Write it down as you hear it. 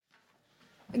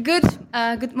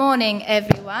Good morning,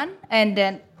 everyone, and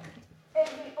then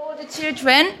all the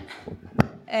children,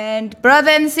 and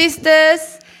brothers and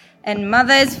sisters, and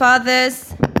mothers,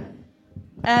 fathers.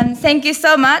 Thank you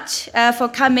so much for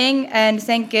coming, and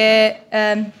thank you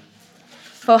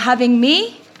for having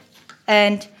me.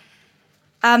 And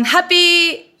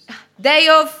happy day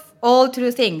of all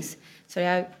true things.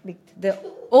 Sorry, the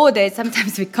order is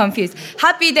sometimes a bit confused.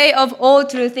 Happy day of all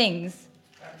true things.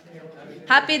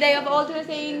 Happy day of all true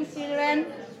things, children.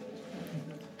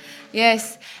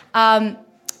 Yes. I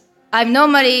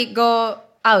normally go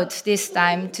out this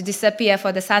time to disappear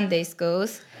for the Sunday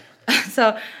schools.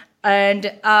 So,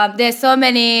 and there's so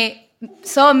many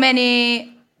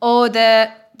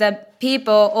older the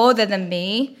people older than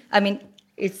me. I mean,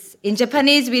 it's in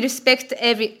Japanese we respect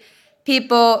every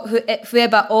people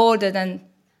whoever older than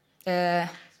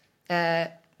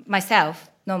myself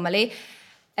normally,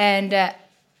 and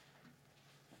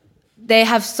they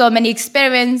have so many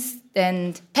experience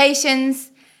and patience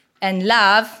and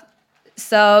love.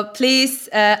 So please,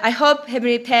 I hope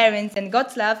Heavenly Parents and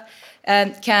God's love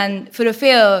can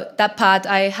fulfill that part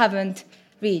I haven't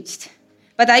reached.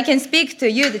 But I can speak to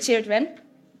you, the children.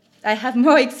 I have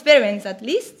more experience at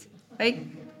least, right?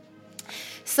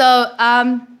 So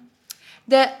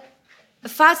the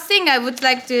first thing I would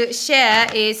like to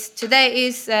share is today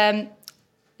is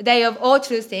Day of All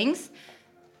True Things.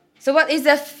 So what is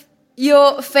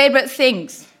your favorite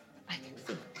things? I can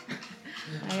see.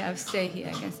 I'll stay here.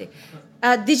 I can see.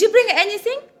 Did you bring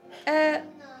anything,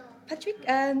 Patrick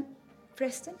and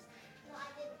Preston? No, I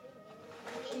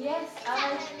didn't bring it. Yes,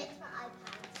 I.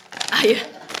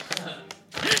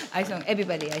 I think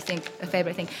everybody, I think, a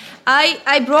favorite thing.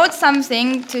 I brought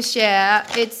something to share.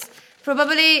 It's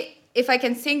probably, if I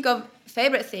can think of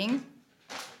favorite thing,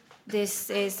 this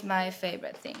is my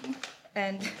favorite thing.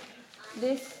 And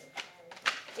this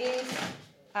is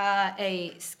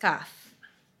a scarf.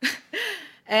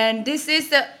 And this is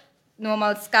the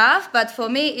normal scarf, but for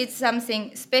me it's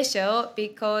something special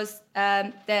because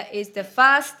that is the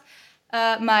first,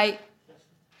 my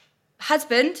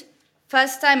husband,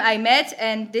 first time I met,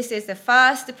 and this is the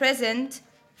first present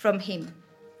from him.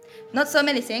 Not so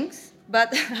many things,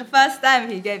 but first time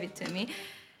he gave it to me.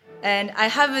 And I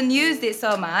haven't used it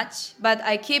so much, but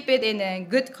I keep it in a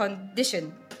good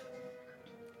condition.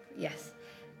 Yes.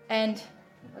 And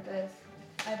what else?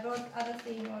 I brought other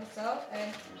thing also.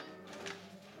 And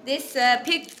this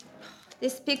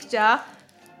picture,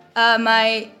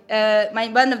 my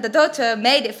one of the daughter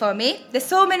made it for me. There's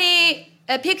so many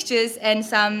pictures and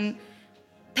some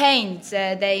paints.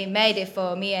 They made it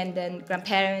for me and then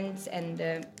grandparents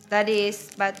and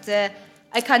studies. But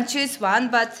I can't choose one.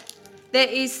 But there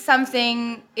is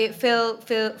something it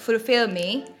fulfill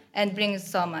me and brings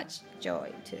so much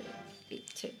joy to it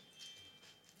too.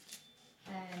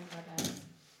 And what else?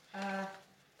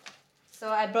 So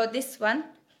I brought this one.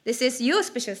 This is your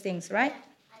special things, right?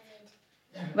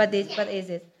 What is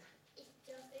it?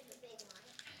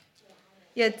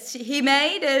 Yeah, he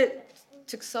made it.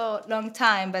 Took so long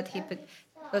time, but he put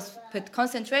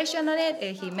concentration on it.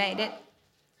 And he made it.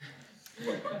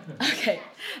 Okay,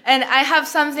 and I have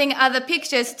something other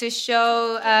pictures to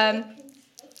show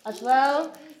as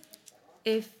well,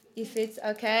 if it's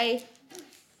okay.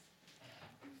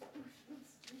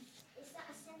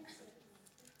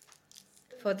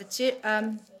 For the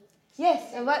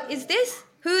yes. And what is this?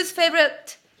 Whose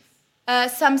favorite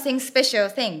something special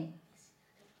thing?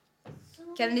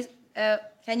 Can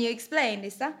you explain,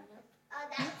 Lisa?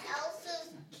 That's Elsa's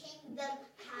kingdom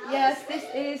house. Yes, this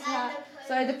is her.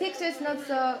 Sorry, the picture is not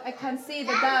so. I can see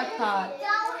the dark part.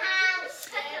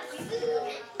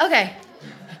 Okay,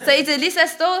 so it's a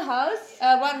Lisa's dollhouse.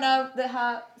 One of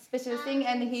her special thing,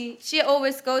 and she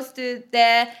always goes to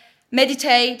there,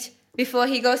 meditate before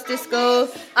he goes to school,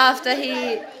 after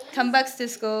he comes back to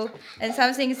school, and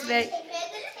something is very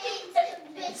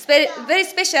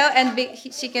special, and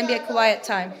she can be a quiet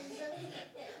time.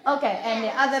 Okay, and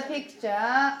the other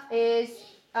picture is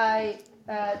I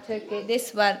took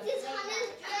this one.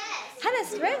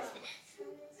 Hannah's dress.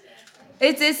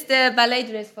 It is the ballet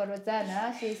dress for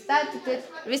Rosanna. She started it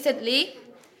recently,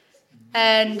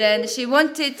 and then she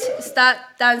wanted to start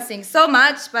dancing so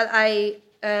much, but I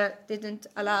didn't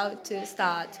allow her to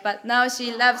start. But now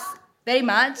she loves very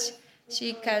much.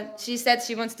 She said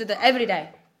she wants to do every day.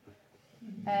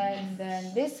 And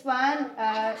then this one,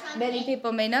 many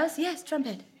people may know. Yes,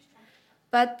 trumpet.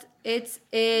 But it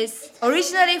is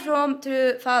originally from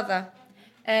to father,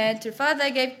 and to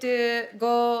father gave to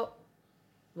go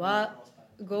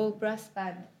brass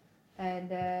band, and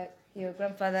your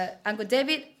grandfather Uncle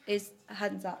David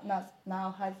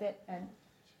now has it, and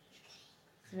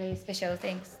really special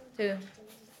things too.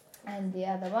 And the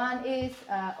other one is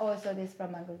also this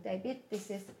from Uncle David. This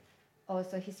is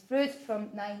also his fruit from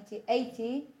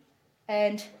 1980.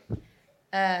 And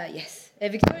yes,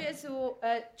 Victoria is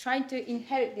trying to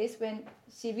inherit this when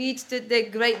she reached the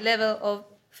great level of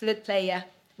flute player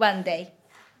one day.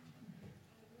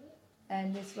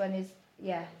 And this one is,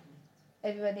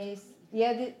 everybody's,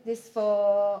 this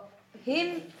for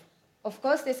him. Of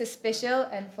course, this is special,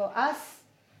 and for us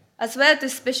as well,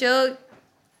 this special.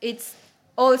 It's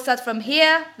all start from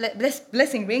here,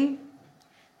 blessing ring,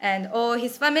 and all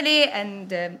his family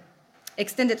and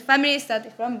extended family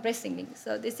started from blessing ring.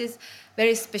 So this is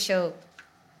very special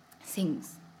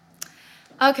things.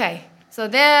 Okay, so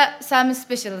there are some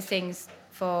special things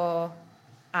for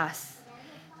us.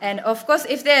 And of course,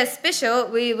 if they are special,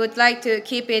 we would like to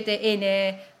keep it in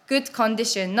a good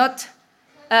condition, not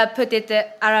put it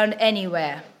around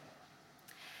anywhere.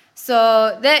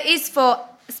 So there is for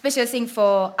special thing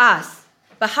for us.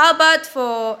 But how about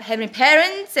for heavenly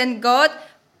parents and God?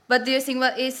 What do you think?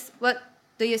 What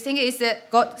do you think is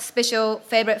God's special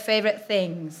favorite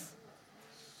things?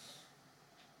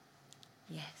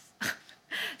 Yes,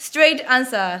 straight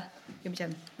answer.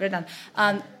 Well done.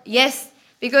 Yes,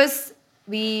 because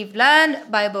we've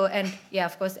learned Bible, and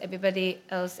of course, everybody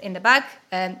else in the back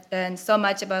and so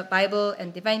much about Bible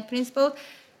and divine principle.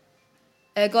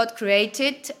 God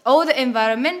created all the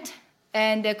environment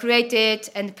and created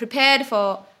and prepared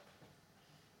for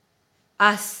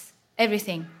us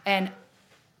everything. And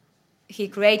he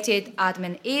created Adam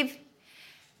and Eve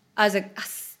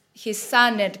as his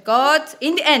son and God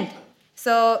in the end.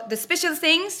 So the special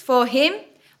things for him,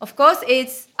 of course,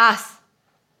 it's us.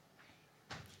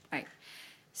 Right.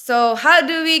 So how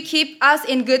do we keep us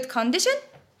in good condition?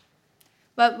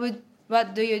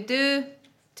 What do you do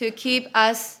to keep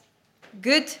us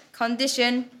good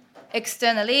condition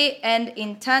externally and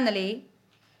internally?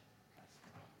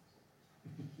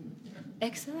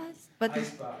 Exercise? What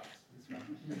Ice bath.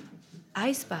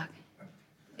 Ice bath.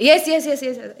 Yes.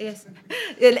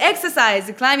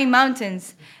 Exercise, climbing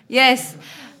mountains. Yes.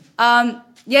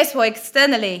 Yes, for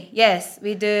externally. Yes,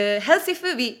 we do healthy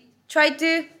food. We try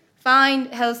to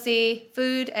find healthy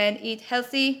food and eat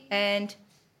healthy and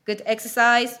good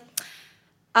exercise.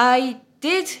 I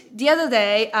did the other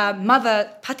day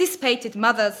participated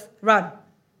mother's run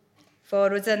for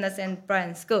Rosanna's and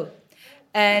Brian's school.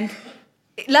 And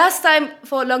last time,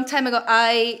 for a long time ago,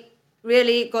 I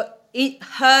really got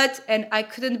hurt and I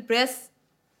couldn't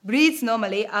breathe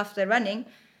normally after running.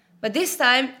 But this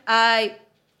time I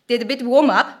did a bit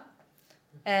warm up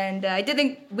and I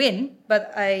didn't win,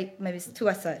 but I maybe two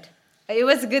or third. It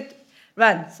was a good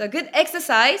run. So good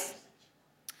exercise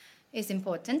is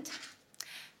important.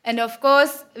 And of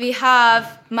course, we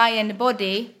have mind and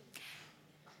body.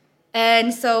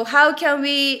 And so how can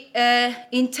we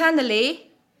internally,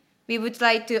 we would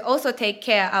like to also take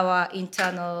care of our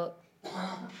internal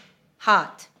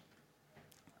heart.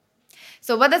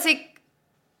 So what is it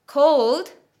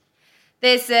called?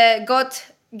 There's God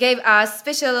gave us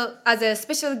as a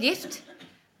special gift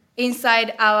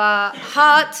inside our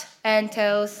heart and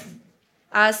tells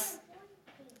us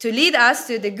to lead us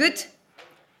to the good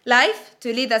life,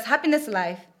 to lead us happiness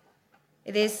life.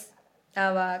 It is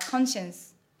our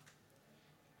conscience,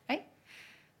 right?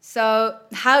 So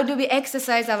how do we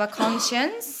exercise our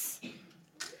conscience?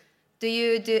 Do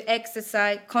you do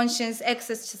conscience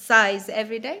exercise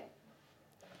every day?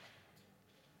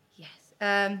 Yes.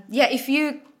 If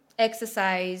you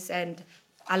exercise and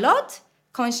a lot,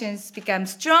 conscience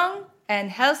becomes strong and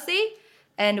healthy.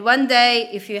 And one day,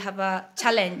 if you have a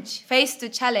challenge, face to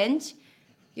challenge,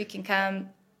 you can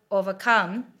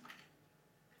overcome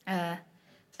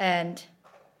and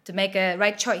to make a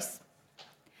right choice.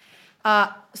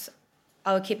 So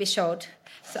I'll keep it short.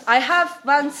 So I have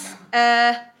once,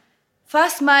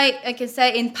 first I can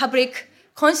say in public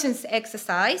conscience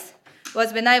exercise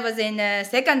was when I was in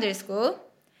secondary school.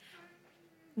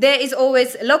 There is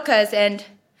always lockers and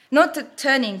not a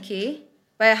turning key,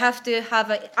 but I have to have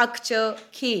an actual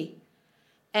key.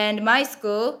 And my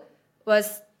school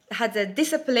had a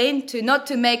discipline not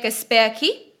to make a spare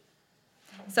key.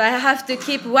 So I have to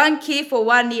keep one key for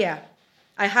 1 year.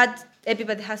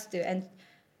 Everybody has to.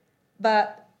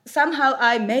 But somehow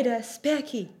I made a spare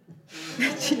key.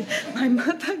 My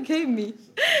mother gave me.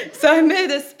 So I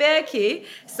made a spare key.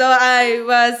 So I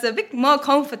was a bit more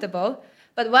comfortable.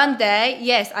 But one day,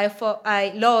 yes,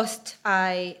 I lost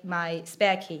my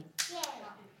spare key. Yeah.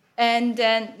 And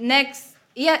then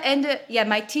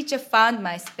my teacher found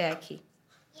my spare key.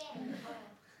 Yeah.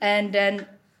 And then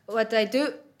what I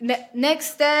do,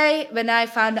 next day when I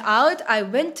found out, I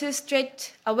went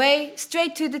straight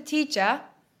to the teacher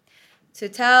to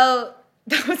tell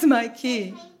that was my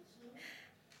key.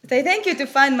 Say thank you to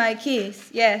find my keys.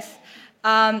 Yes.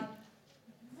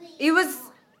 It was,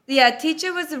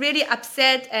 teacher was really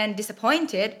upset and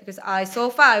disappointed because so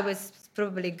far I was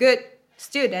probably a good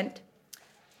student.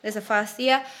 That's the first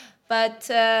year. But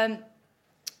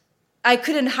I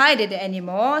couldn't hide it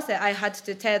anymore, so I had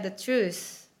to tell the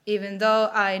truth, even though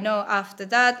I know after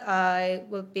that I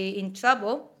would be in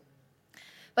trouble.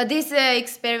 But this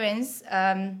experience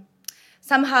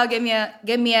somehow gave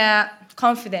me a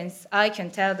confidence. I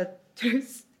can tell the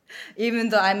truth, even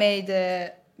though I made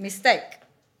a mistake.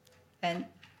 And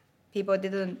people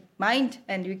didn't mind,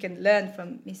 and we can learn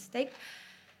from mistake.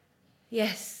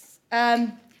 Yes.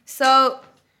 So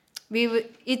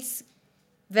it's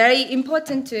very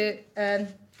important to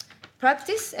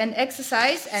practice and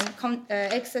exercise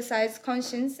exercise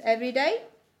conscience every day.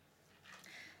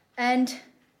 And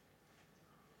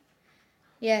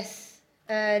yes,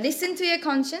 listen to your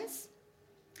conscience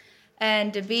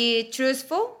and be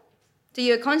truthful to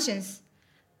your conscience.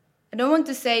 I don't want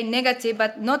to say negative,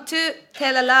 but not to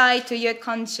tell a lie to your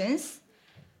conscience.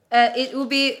 It will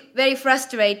be very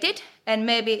frustrated, and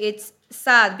maybe it's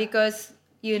sad because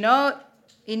you know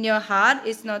in your heart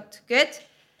it's not good.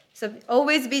 So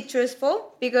always be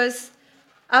truthful, because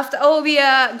after all, we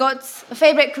are God's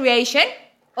favorite creation.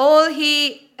 All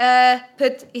He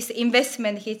put His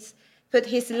investment, put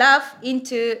His love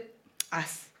into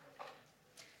us.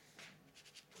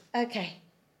 Okay,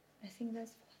 I think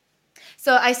that's.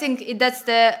 So I think that's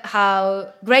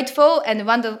how grateful and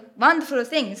wonderful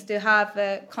things to have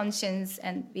a conscience,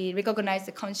 and we recognize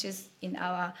the conscience in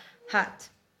our heart.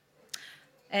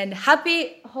 And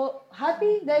happy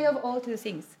day of all two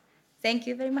things. Thank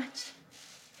you very much.